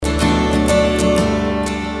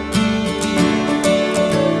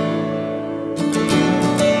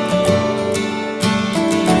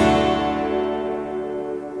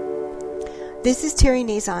Terry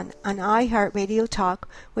Nazon on iHeartRadio Talk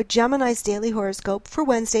with Gemini's Daily Horoscope for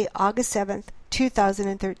Wednesday, August 7th,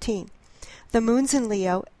 2013. The moon's in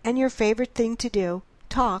Leo, and your favorite thing to do,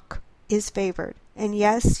 talk, is favored. And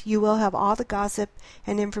yes, you will have all the gossip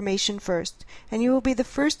and information first, and you will be the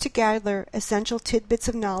first to gather essential tidbits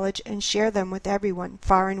of knowledge and share them with everyone,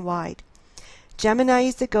 far and wide. Gemini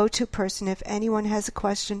is the go-to person if anyone has a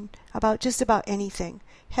question about just about anything.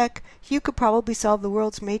 Heck, you could probably solve the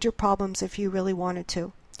world's major problems if you really wanted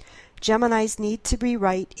to. Gemini's need to be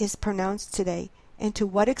right is pronounced today, and to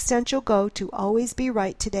what extent you'll go to always be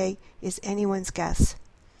right today is anyone's guess.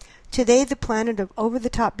 Today, the planet of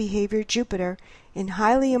over-the-top behavior, Jupiter, in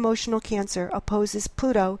highly emotional Cancer, opposes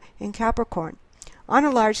Pluto in Capricorn. On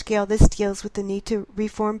a large scale, this deals with the need to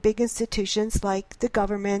reform big institutions like the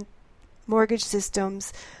government, mortgage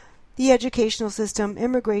systems, the educational system,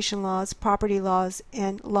 immigration laws, property laws,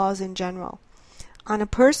 and laws in general. On a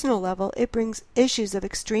personal level, it brings issues of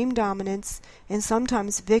extreme dominance and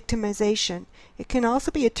sometimes victimization. It can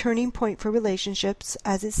also be a turning point for relationships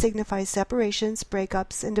as it signifies separations,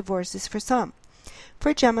 breakups, and divorces for some.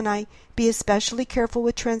 For Gemini, be especially careful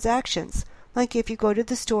with transactions, like if you go to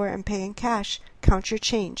the store and pay in cash, count your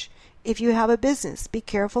change. If you have a business, be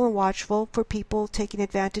careful and watchful for people taking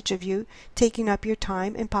advantage of you, taking up your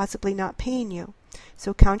time, and possibly not paying you.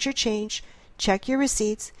 So count your change, check your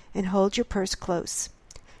receipts, and hold your purse close.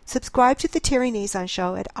 Subscribe to the Terry Nazon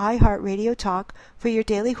Show at iHeartRadio Talk for your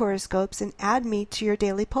daily horoscopes and add me to your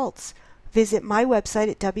daily pulse. Visit my website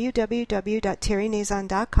at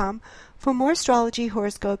www.terrynazon.com for more astrology,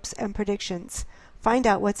 horoscopes, and predictions. Find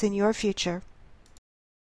out what's in your future.